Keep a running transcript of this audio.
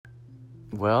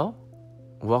Well,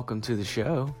 welcome to the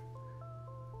show.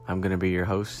 I'm going to be your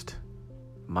host,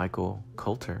 Michael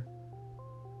Coulter.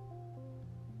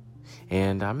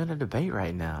 And I'm in a debate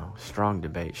right now, strong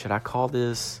debate. Should I call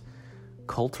this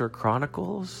Coulter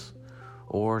Chronicles,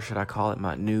 or should I call it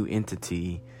my new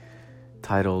entity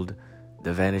titled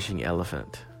The Vanishing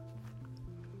Elephant?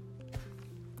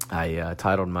 I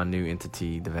titled my new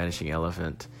entity The Vanishing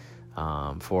Elephant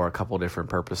for a couple different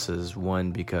purposes.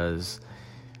 One, because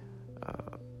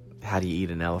how do you eat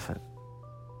an elephant?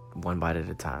 One bite at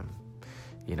a time.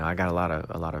 You know, I got a lot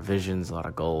of visions, a lot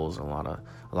of goals, a lot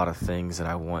of things that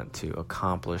I want to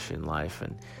accomplish in life,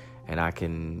 and I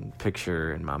can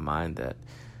picture in my mind that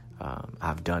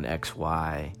I've done X,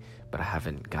 Y, but I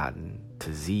haven't gotten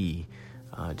to Z.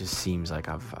 It just seems like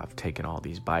I've taken all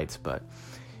these bites, but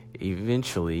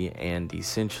eventually and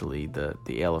essentially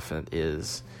the elephant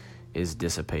is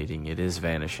dissipating. It is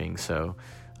vanishing. So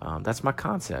that's my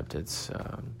concept. It's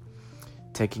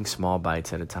taking small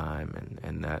bites at a time,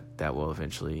 and that will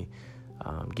eventually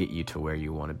get you to where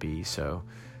you want to be. So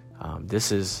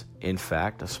this is, in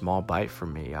fact, a small bite for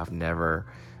me. I've never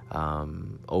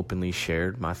openly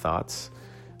shared my thoughts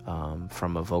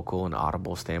from a vocal and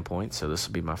audible standpoint, so this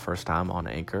will be my first time on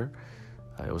Anchor.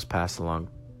 It was passed along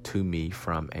to me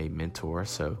from a mentor,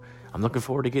 so I'm looking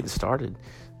forward to getting started.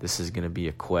 This is going to be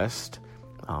a quest.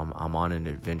 I'm on an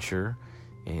adventure,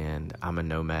 and I'm a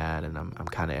nomad, and I'm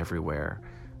kind of everywhere,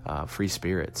 free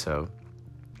spirit. So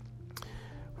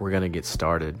we're going to get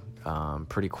started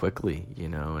pretty quickly, you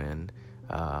know, and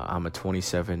I'm a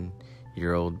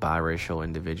 27-year-old biracial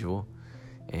individual,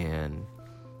 and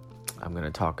I'm going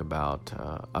to talk about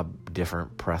a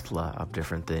different plethora of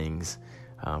different things,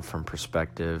 from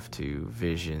perspective to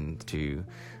vision to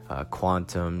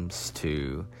quantums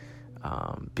to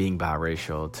being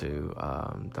biracial to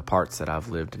the parts that I've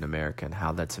lived in America and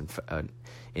how that's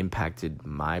impacted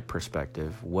my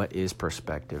perspective. What is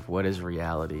perspective? What is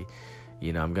reality?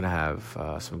 You know, I'm going to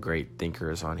have some great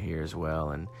thinkers on here as well.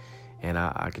 And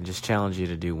I can just challenge you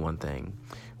to do one thing.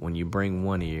 When you bring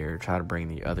one ear, try to bring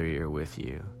the other ear with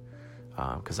you.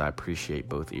 Because I appreciate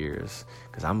both ears.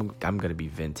 Because I'm going to be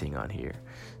venting on here.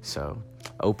 So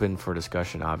open for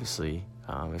discussion, obviously.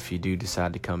 If you do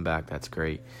decide to come back, that's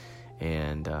great.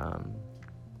 And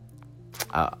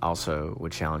I also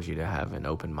would challenge you to have an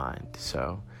open mind.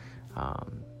 So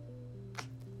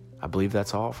I believe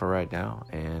that's all for right now,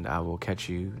 and I will catch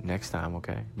you next time,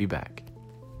 okay? Be back.